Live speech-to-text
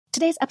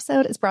Today's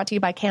episode is brought to you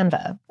by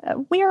Canva.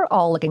 We're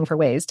all looking for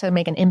ways to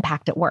make an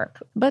impact at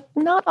work, but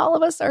not all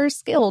of us are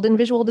skilled in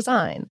visual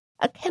design.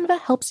 Canva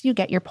helps you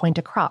get your point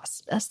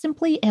across,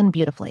 simply and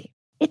beautifully.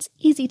 It's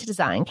easy to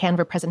design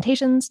Canva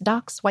presentations,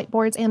 docs,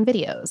 whiteboards, and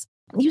videos.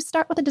 You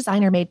start with a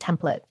designer-made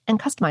template and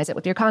customize it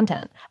with your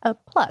content.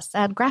 Plus,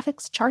 add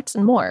graphics, charts,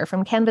 and more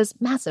from Canva's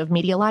massive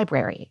media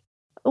library.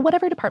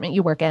 Whatever department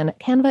you work in,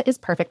 Canva is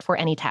perfect for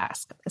any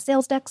task.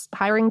 Sales decks,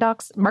 hiring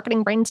docs,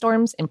 marketing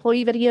brainstorms,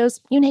 employee videos,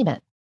 you name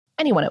it.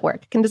 Anyone at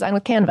work can design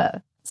with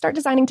Canva. Start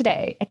designing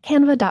today at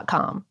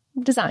canva.com.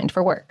 Designed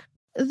for work.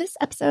 This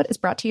episode is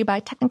brought to you by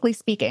Technically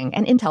Speaking,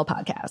 an Intel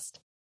podcast.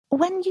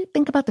 When you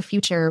think about the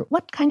future,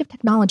 what kind of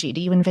technology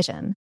do you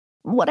envision?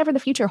 Whatever the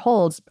future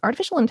holds,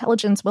 artificial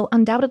intelligence will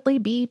undoubtedly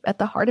be at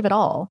the heart of it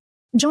all.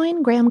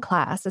 Join Graham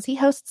Class as he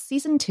hosts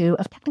Season 2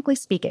 of Technically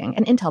Speaking,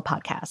 an Intel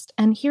podcast,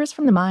 and hears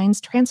from the minds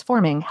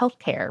transforming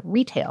healthcare,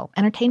 retail,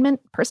 entertainment,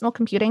 personal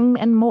computing,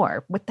 and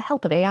more with the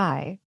help of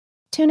AI.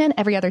 Tune in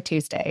every other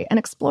Tuesday and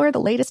explore the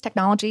latest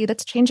technology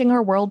that's changing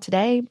our world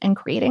today and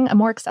creating a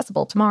more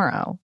accessible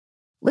tomorrow.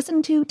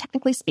 Listen to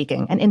Technically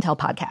Speaking, an Intel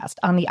podcast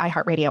on the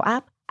iHeartRadio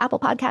app, Apple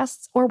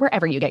Podcasts, or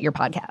wherever you get your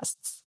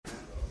podcasts.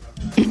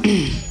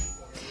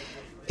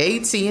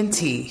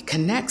 AT&T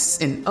connects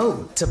an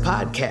ode to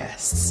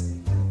podcasts.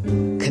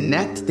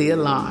 Connect the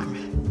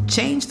alarm.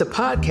 Change the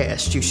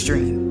podcast you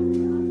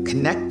stream.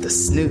 Connect the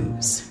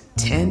snooze.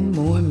 10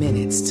 more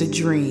minutes to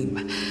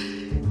dream.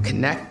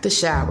 Connect the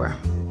shower.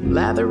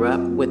 Lather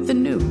up with the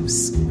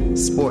news.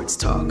 Sports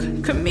talk,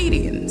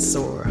 comedians,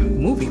 or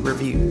movie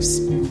reviews.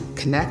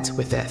 Connect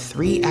with that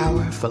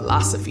 3-hour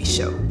philosophy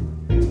show.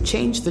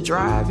 Change the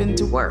drive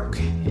into work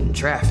in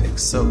traffic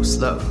so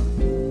slow.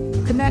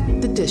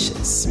 Connect the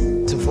dishes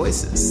to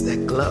voices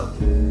that glow.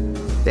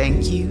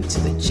 Thank you to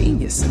the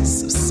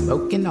geniuses of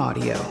spoken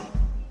audio.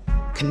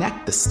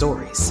 Connect the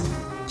stories.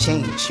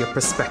 Change your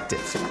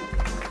perspective.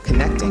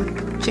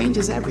 Connecting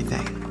changes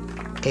everything.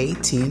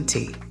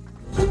 AT&T.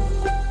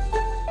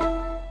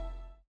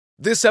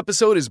 This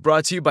episode is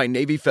brought to you by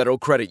Navy Federal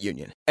Credit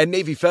Union. At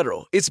Navy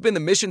Federal, it's been the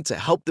mission to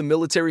help the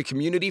military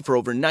community for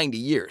over 90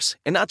 years.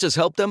 And not just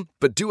help them,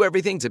 but do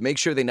everything to make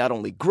sure they not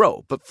only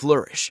grow, but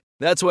flourish.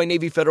 That's why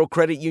Navy Federal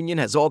Credit Union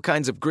has all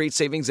kinds of great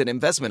savings and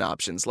investment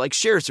options like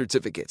share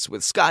certificates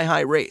with sky-high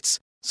rates.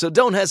 So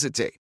don't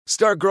hesitate.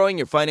 Start growing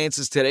your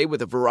finances today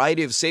with a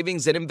variety of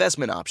savings and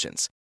investment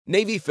options.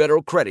 Navy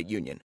Federal Credit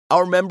Union.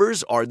 Our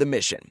members are the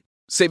mission.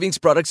 Savings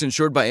products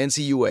insured by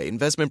NCUA.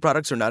 Investment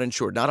products are not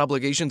insured, not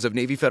obligations of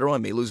Navy Federal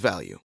and may lose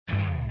value.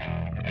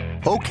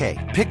 Okay,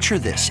 picture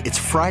this. It's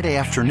Friday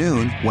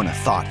afternoon when a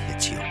thought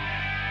hits you.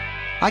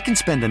 I can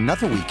spend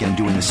another weekend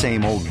doing the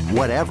same old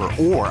whatever,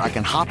 or I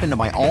can hop into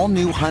my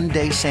all-new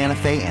Hyundai Santa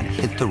Fe and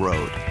hit the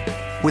road.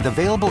 With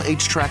available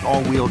H-Track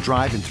all-wheel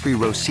drive and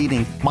 3-row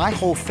seating, my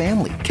whole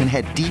family can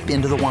head deep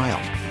into the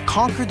wild.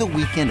 Conquer the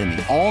weekend in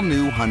the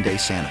all-new Hyundai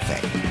Santa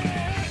Fe.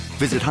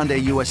 Visit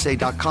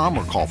HyundaiUSA.com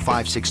or call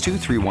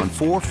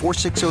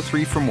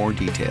 562-314-4603 for more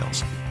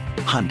details.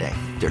 Hyundai,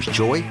 there's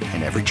joy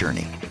in every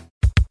journey.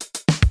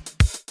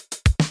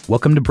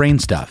 Welcome to Brain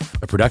Stuff,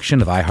 a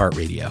production of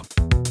iHeartRadio.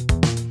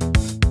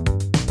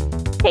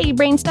 Hey,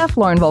 Brain Stuff,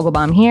 Lauren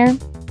Vogelbaum here.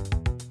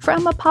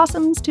 From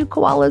opossums to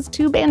koalas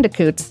to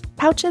bandicoots,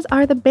 pouches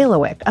are the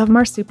bailiwick of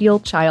marsupial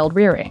child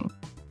rearing.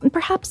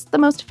 Perhaps the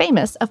most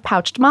famous of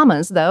pouched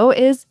mamas, though,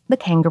 is the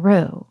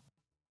kangaroo.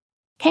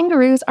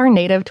 Kangaroos are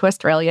native to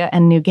Australia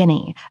and New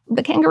Guinea.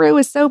 The kangaroo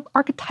is so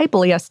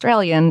archetypally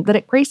Australian that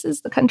it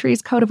graces the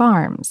country's coat of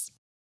arms.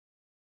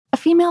 A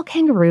female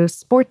kangaroo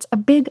sports a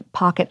big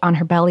pocket on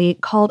her belly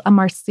called a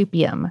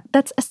marsupium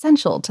that's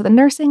essential to the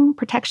nursing,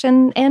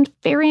 protection, and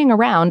ferrying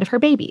around of her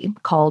baby,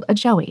 called a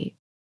joey.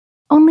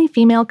 Only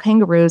female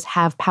kangaroos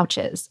have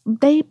pouches.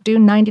 They do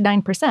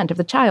 99% of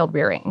the child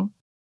rearing.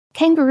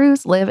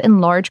 Kangaroos live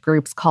in large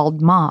groups called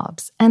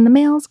mobs, and the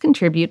males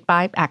contribute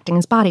by acting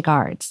as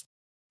bodyguards.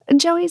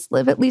 Joeys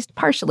live at least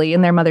partially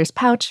in their mother's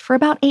pouch for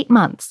about 8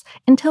 months,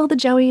 until the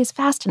joey is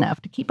fast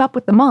enough to keep up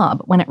with the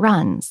mob when it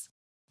runs.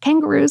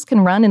 Kangaroos can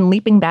run in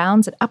leaping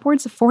bounds at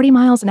upwards of 40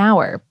 miles an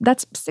hour.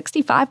 That's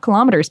 65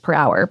 kilometers per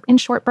hour in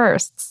short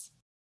bursts.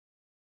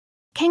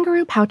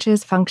 Kangaroo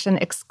pouches function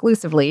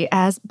exclusively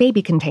as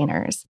baby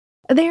containers.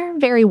 They're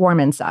very warm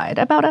inside,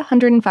 about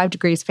 105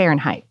 degrees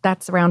Fahrenheit,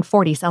 that's around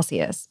 40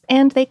 Celsius,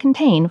 and they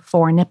contain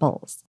 4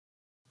 nipples.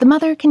 The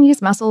mother can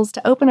use muscles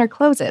to open or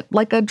close it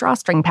like a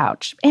drawstring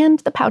pouch, and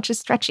the pouch is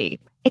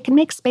stretchy. It can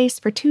make space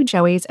for 2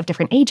 joeys of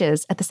different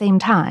ages at the same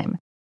time.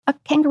 A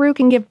kangaroo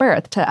can give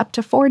birth to up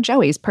to 4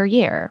 joeys per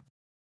year.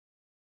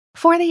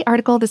 For the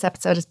article this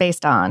episode is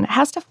based on,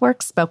 How Stuff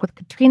Works spoke with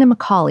Katrina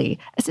McCauley,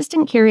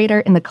 assistant curator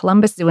in the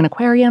Columbus Zoo and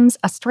Aquariums,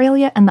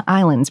 Australia and the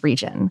Islands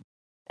region.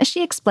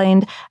 She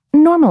explained,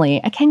 normally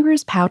a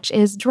kangaroo's pouch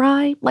is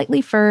dry, lightly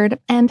furred,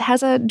 and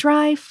has a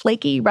dry,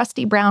 flaky,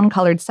 rusty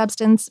brown-colored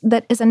substance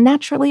that is a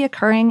naturally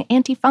occurring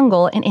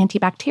antifungal and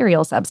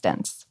antibacterial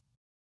substance.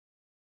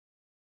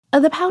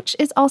 The pouch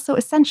is also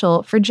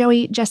essential for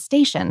joey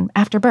gestation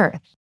after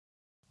birth.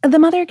 The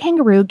mother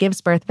kangaroo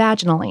gives birth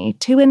vaginally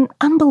to an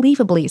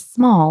unbelievably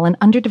small and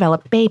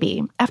underdeveloped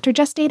baby after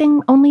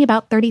gestating only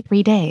about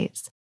 33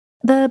 days.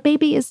 The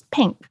baby is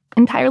pink,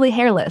 entirely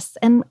hairless,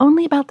 and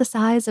only about the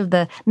size of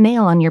the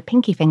nail on your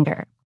pinky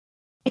finger.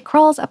 It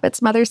crawls up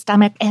its mother's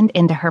stomach and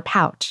into her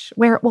pouch,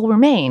 where it will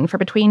remain for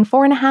between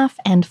 4.5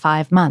 and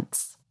 5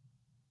 months.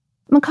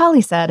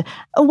 Macaulay said,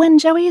 when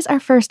joeys are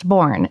first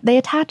born, they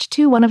attach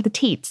to one of the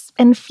teats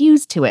and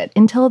fuse to it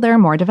until they're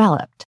more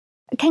developed.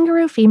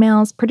 Kangaroo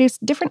females produce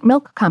different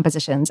milk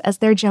compositions as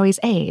their joeys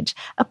age,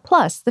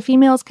 plus the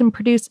females can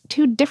produce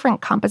 2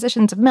 different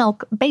compositions of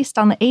milk based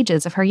on the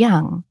ages of her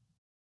young.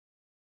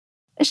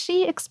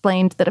 She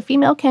explained that a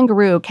female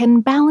kangaroo can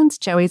balance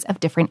joeys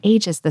of different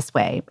ages this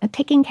way,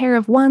 taking care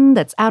of one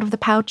that's out of the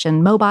pouch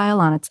and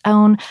mobile on its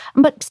own,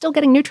 but still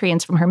getting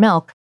nutrients from her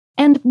milk,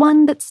 and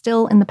one that's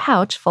still in the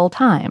pouch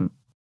full-time.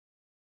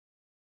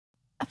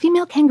 A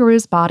female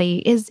kangaroo's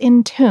body is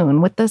in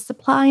tune with the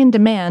supply and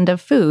demand of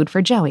food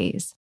for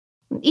joeys.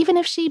 Even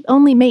if she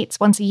only mates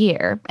once a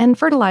year and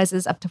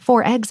fertilizes up to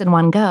 4 eggs in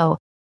one go,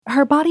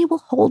 her body will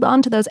hold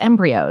on to those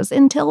embryos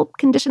until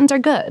conditions are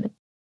good.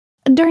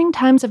 During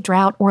times of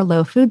drought or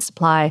low food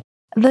supply,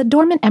 the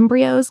dormant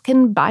embryos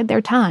can bide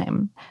their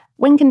time.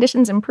 When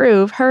conditions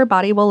improve, her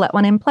body will let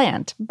one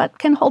implant, but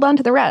can hold on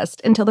to the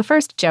rest until the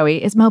first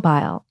joey is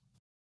mobile.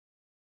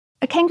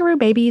 Kangaroo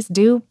babies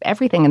do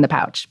everything in the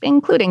pouch,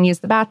 including use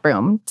the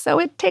bathroom, so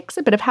it takes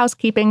a bit of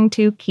housekeeping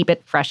to keep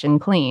it fresh and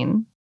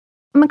clean.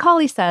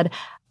 Macaulay said,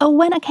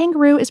 when a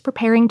kangaroo is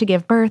preparing to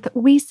give birth,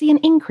 we see an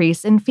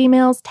increase in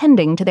females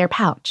tending to their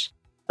pouch.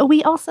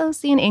 We also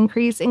see an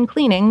increase in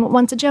cleaning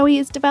once a joey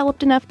is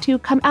developed enough to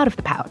come out of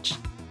the pouch.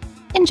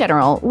 In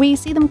general, we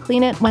see them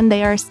clean it when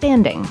they are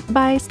standing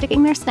by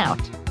sticking their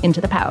snout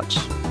into the pouch.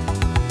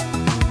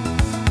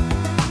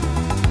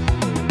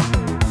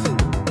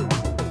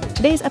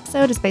 Today's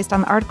episode is based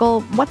on the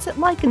article, What's It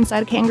Like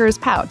Inside a Kangaroo's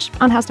Pouch,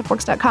 on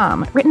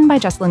HowStuffWorks.com, written by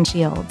Jessalyn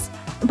Shields.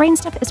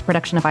 Brainstuff is a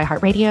production of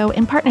iHeartRadio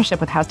in partnership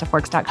with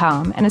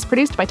HowStuffWorks.com and is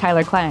produced by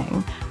Tyler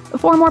Klang.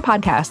 For more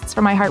podcasts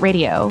from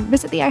iHeartRadio,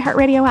 visit the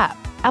iHeartRadio app,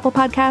 Apple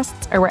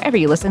Podcasts, or wherever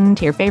you listen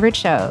to your favorite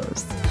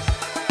shows.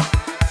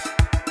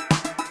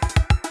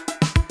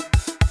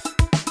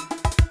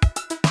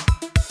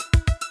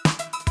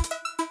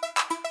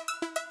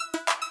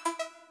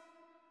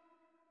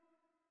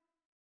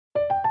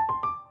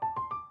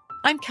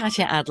 I'm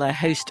Katya Adler,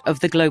 host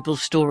of The Global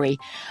Story.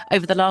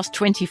 Over the last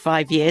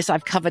 25 years,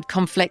 I've covered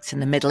conflicts in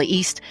the Middle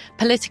East,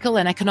 political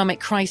and economic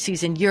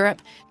crises in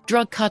Europe,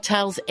 drug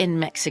cartels in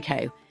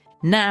Mexico.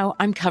 Now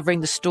I'm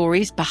covering the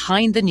stories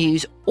behind the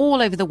news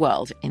all over the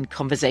world in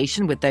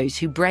conversation with those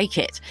who break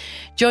it.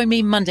 Join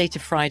me Monday to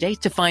Friday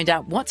to find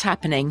out what's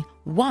happening,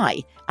 why,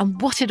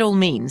 and what it all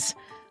means.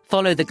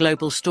 Follow The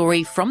Global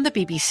Story from the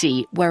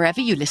BBC wherever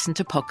you listen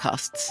to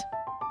podcasts.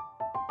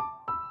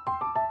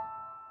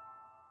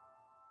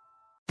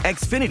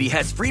 Xfinity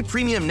has free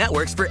premium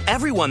networks for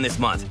everyone this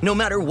month, no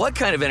matter what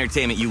kind of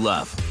entertainment you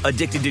love.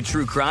 Addicted to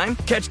true crime?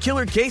 Catch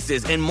killer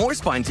cases and more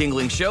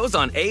spine-tingling shows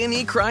on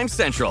A&E Crime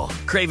Central.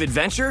 Crave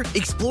adventure?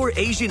 Explore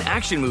Asian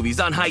action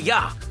movies on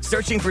Hi-Ya.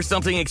 Searching for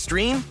something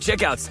extreme?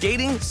 Check out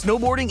skating,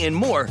 snowboarding, and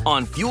more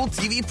on Fuel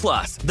TV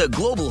Plus, the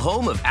global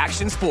home of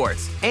action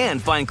sports.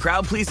 And find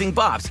crowd-pleasing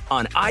bops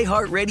on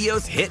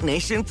iHeartRadio's Hit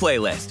Nation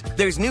playlist.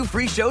 There's new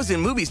free shows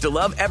and movies to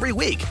love every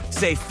week.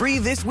 Say free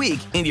this week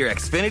in your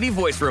Xfinity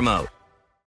voice remote.